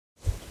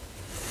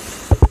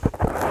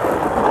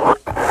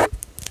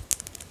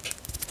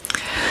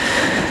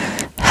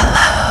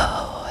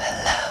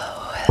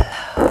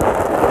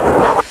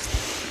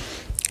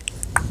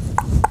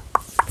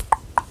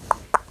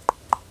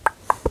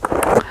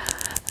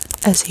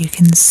as you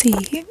can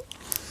see,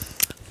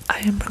 I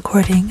am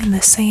recording in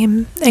the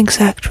same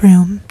exact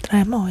room that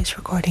I'm always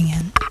recording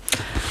in.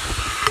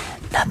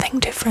 Nothing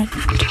different.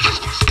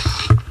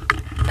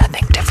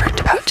 Nothing different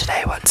about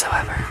today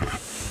whatsoever.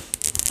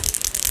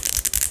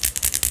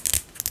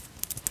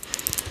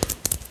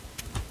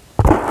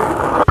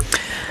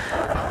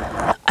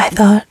 I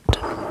thought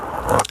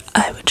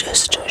I would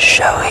just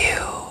show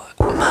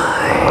you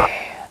my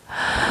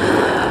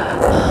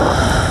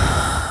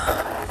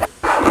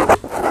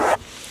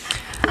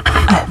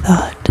I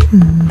thought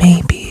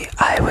maybe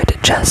I would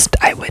just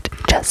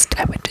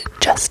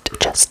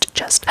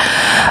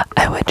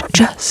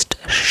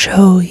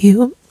show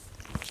you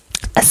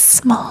a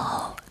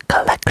small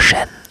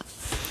collection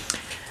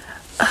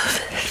of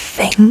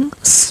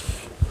things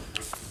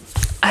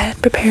I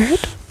had prepared.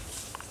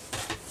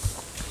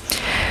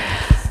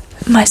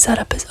 My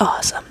setup is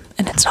awesome,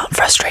 and it's not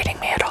frustrating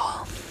me at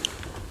all.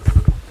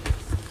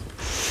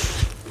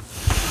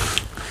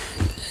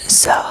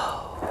 So,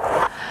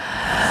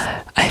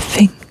 I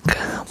think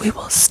we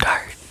will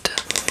start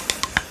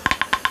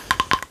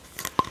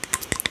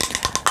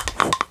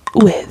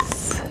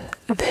with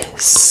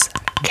this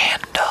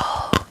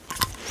candle.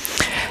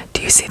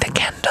 Do you see the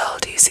candle?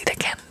 Do you see the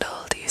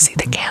candle? Do you see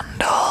the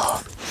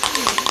candle?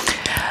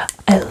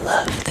 I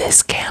love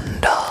this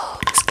candle.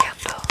 This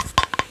candle.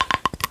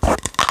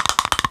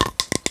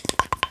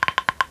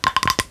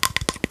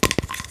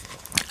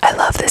 I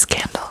love this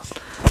candle.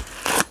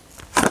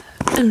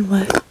 And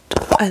what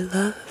I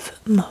love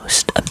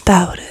most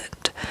about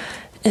it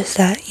is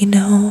that, you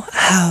know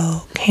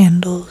how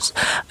candles,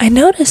 I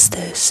noticed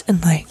this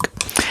in like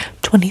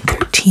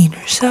 2013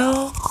 or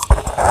so.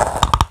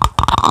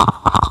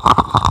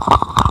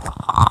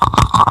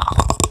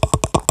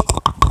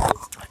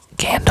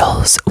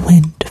 Candles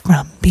went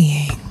from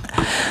being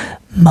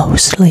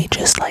mostly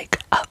just like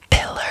a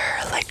pillar,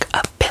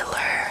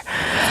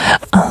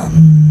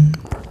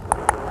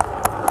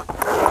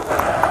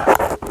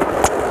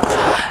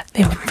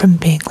 they went from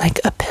being like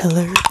a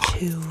pillar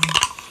to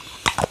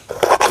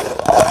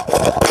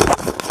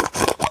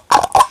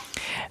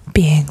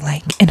being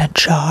like in a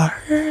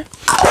jar.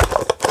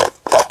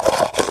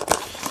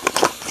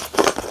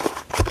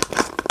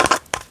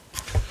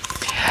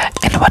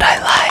 And what I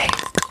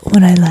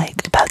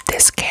like about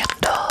this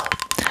candle,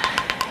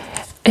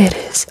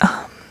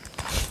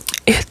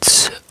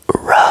 it's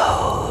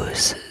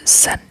rose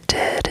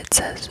scented. It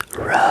says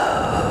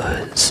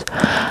rose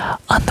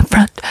on the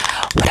front.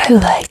 What I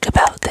like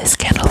about this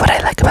candle, what I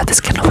like about this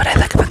candle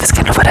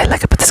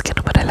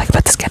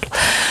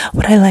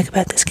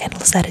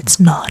is that it's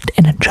not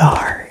in a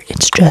jar.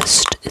 It's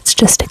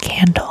just a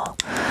candle.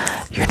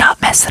 You're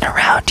not messing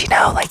around, you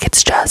know, like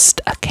it's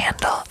just a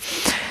candle.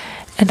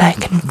 And I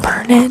can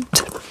burn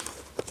it.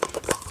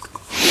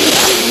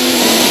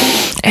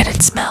 And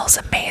it smells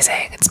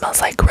amazing. It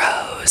smells like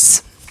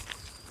rose.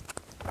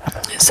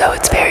 So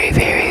it's very,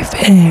 very,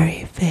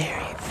 very,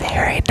 very,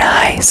 very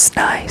nice.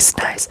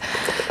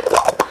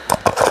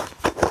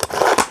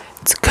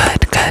 It's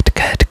good.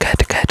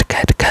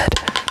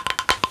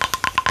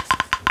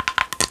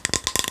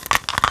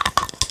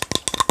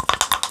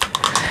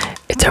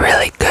 It's a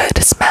really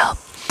good smell.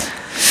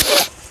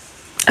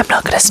 I'm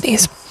not gonna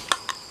sneeze.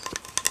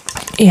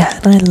 Yeah,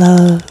 and I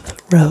love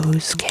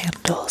rose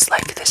candles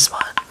like this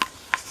one.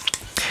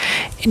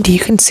 And you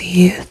can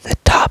see the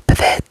top of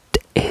it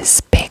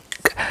is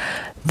pink.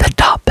 The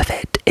top of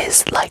it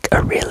is like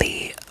a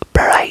really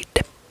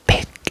bright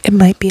pink. It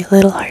might be a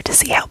little hard to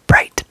see how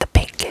bright the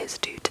pink is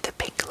due to the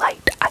pink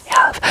light I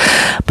have.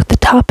 But the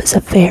top is a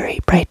very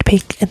bright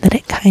pink, and then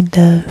it kind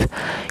of,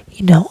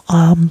 you know,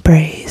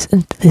 ombres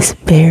into this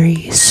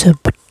very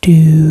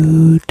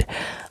subdued,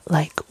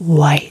 like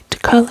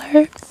white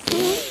color.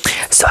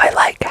 So I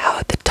like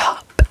how the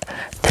top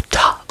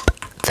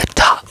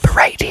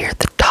right here,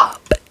 the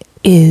top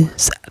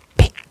is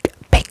pink.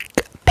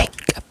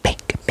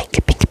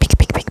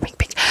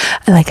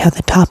 I like how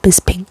the top is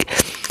pink.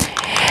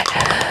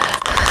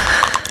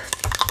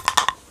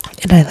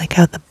 And I like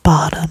how the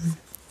bottom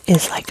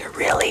is like a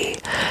really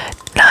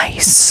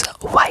nice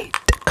white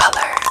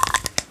color.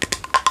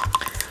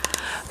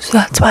 So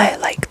that's why I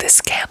like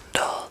this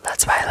candle.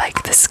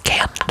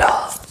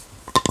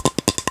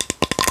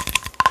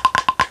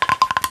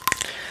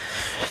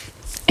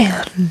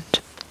 And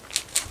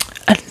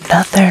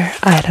another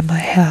item I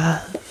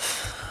have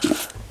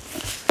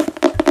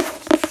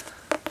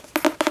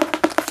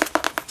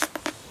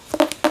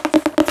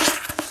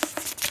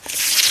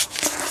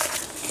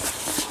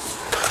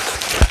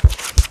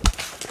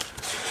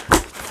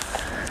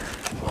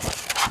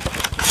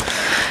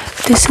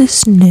this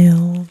is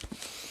new.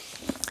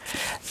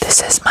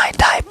 This is my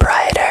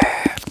typewriter.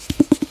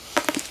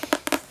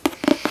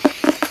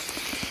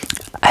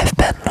 I've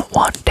been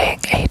wanting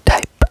a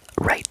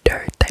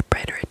typewriter.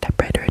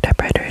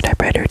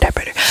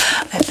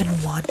 I've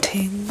been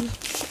wanting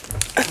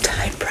a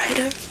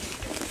typewriter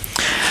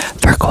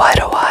for quite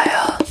a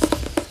while.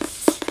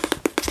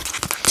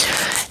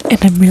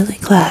 And I'm really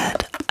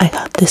glad I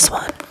got this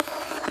one.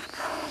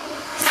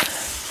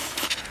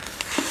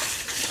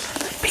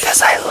 Because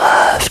because I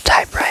love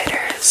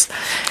typewriters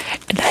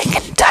and I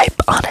can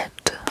type on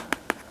it.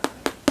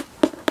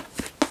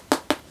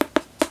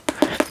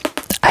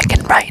 I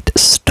can write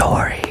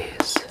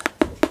stories.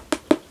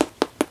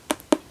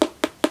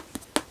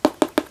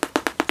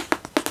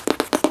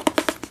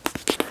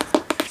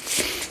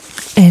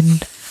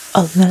 And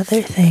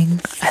another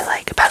thing I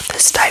like about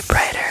this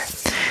typewriter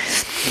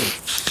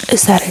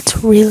is that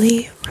it's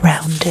really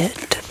rounded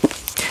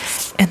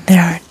and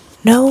there are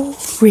no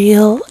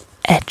real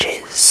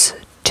edges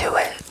to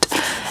it.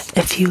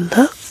 If you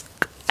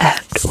look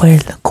at where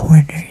the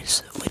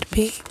corners would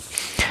be,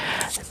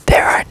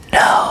 there are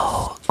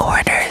no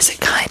corners. It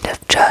kind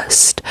of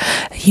just,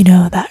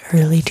 that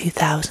early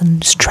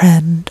 2000s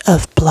trend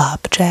of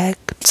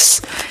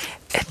blobjects.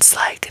 It's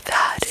like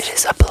that. It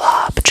is a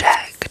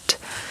blobject.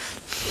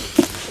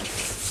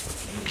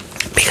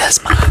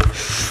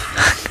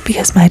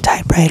 Because my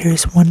typewriter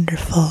is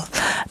wonderful.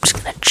 I'm just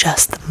gonna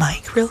adjust the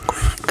mic real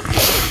quick.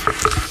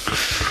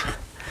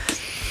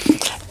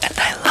 And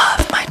I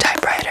love my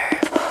typewriter.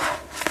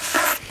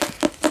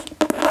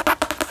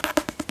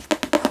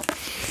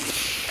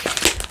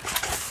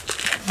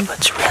 And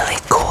what's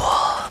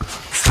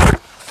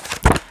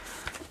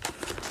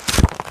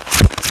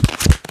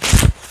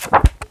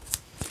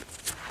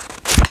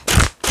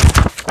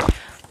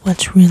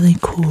really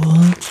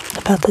cool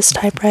about this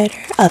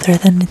typewriter, other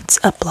than it's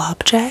a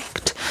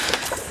blobject,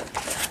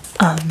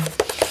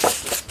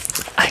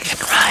 I can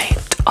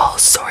write all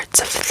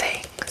sorts of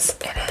things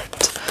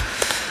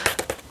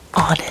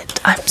on it.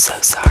 I'm so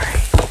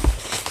sorry.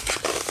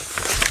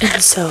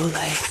 And so,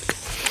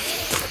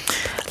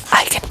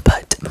 I can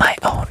put my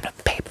own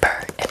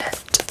paper in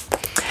it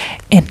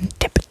and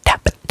tip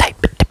tap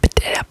type tip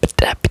tap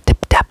tap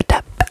tip tap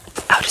tap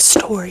out a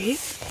story.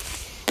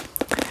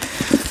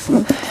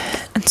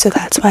 And so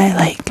that's why I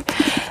like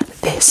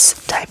this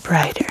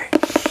typewriter.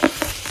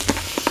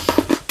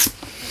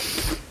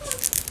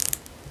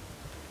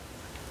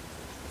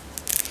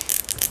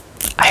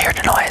 I heard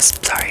a noise.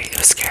 Sorry, it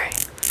was scary.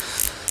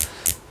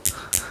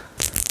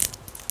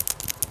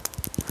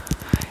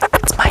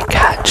 It's my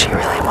cat. She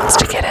really wants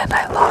to get in.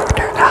 I locked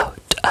her out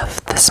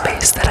of the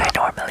space that I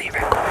normally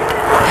record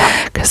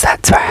in, because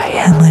that's where I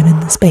am. I'm in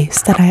the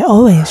space that I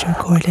always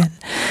record in.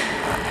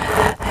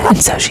 And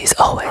so she's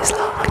always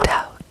locked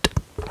out.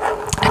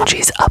 And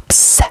she's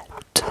upset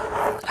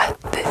at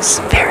this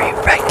very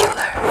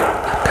regular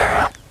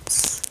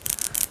occurrence.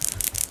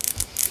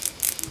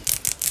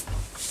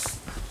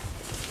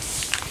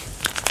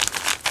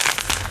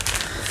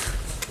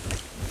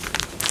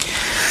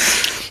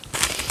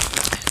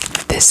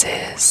 This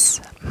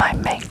is my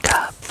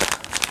makeup.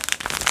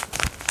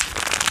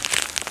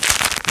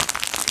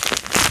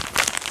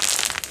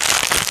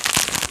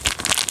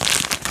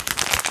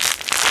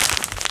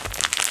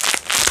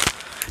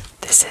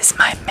 This is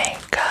my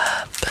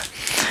makeup.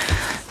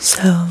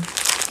 So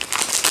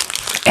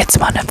it's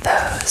one of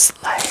those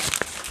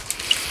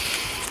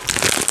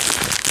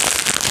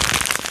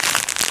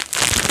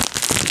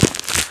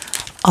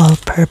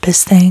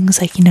all-purpose things,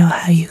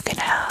 how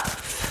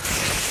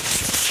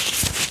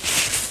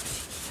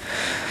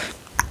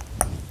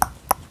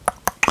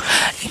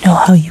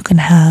you can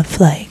have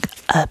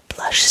a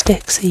blush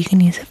stick, so you can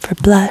use it for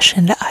blush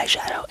and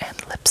eyeshadow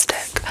and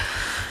lipstick.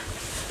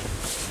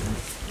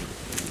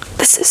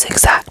 This is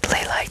exactly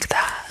like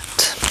that.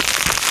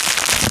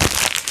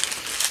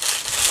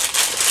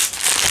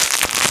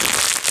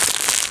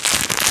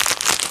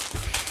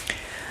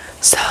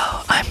 So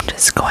I'm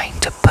just going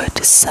to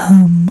put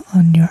some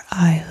on your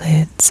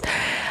eyelids.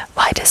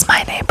 Why does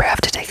my neighbor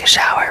have to take a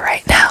shower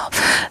right now?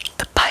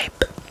 The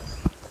pipe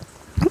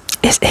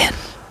is in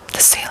the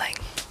ceiling.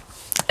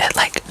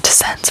 It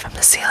descends from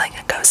the ceiling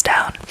and goes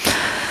down.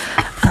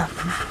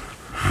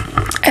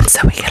 And so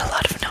we get a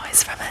lot of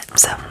noise from it.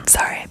 So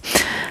sorry.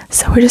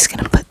 So we're just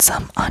gonna put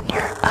some on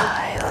your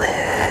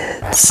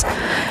eyelids.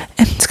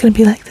 And it's gonna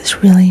be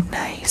this really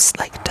nice,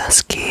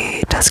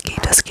 dusky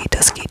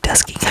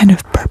kind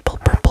of purple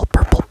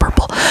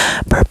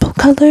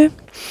color.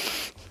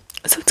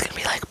 So it's gonna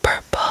be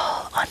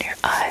purple on your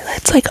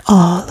eyelids,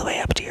 all the way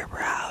up to your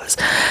brows,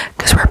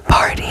 because we're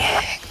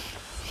partying.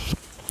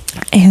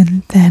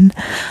 And then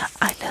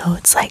I know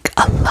it's a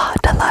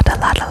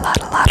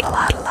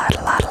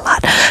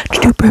lot to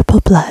do purple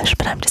blush,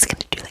 but I'm just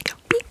gonna do a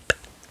beep.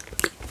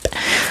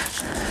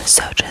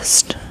 So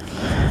just,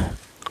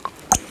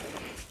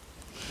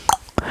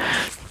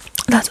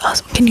 that's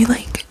awesome. Can you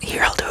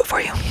here, I'll do it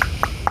for you.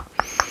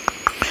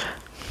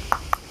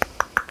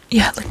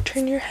 Yeah,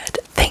 turn your head.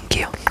 Thank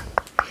you.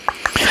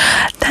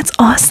 That's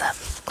awesome.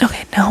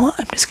 Okay, now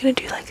I'm just gonna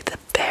do the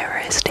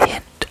barest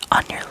hint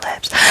on your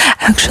lips.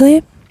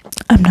 Actually,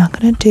 I'm not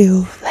gonna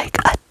do a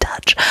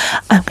touch.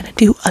 I'm gonna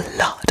do a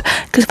lot,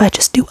 because if I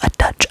just do a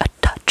touch,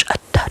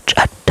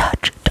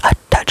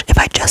 if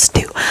I just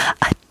do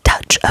a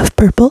touch of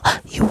purple,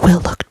 you will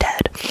look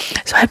dead.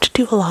 So I have to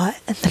do a lot,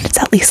 and then it's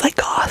at least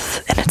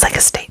goth, and it's a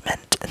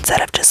statement,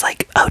 instead of just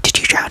oh, did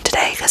you drown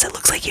today? Because it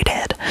looks like you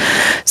did.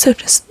 So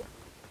just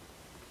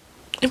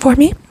for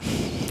me.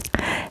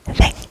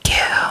 Thank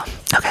you.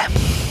 Okay.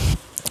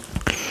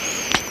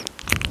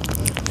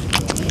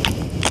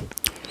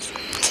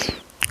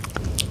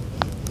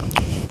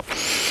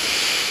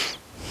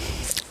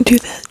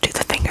 do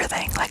the finger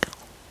thing, like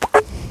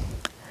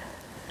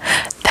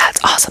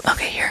that's awesome.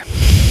 Okay, here.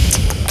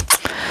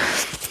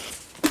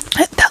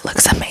 That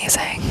looks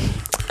amazing.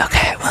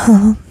 Okay,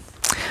 well,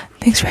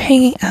 thanks for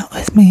hanging out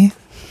with me.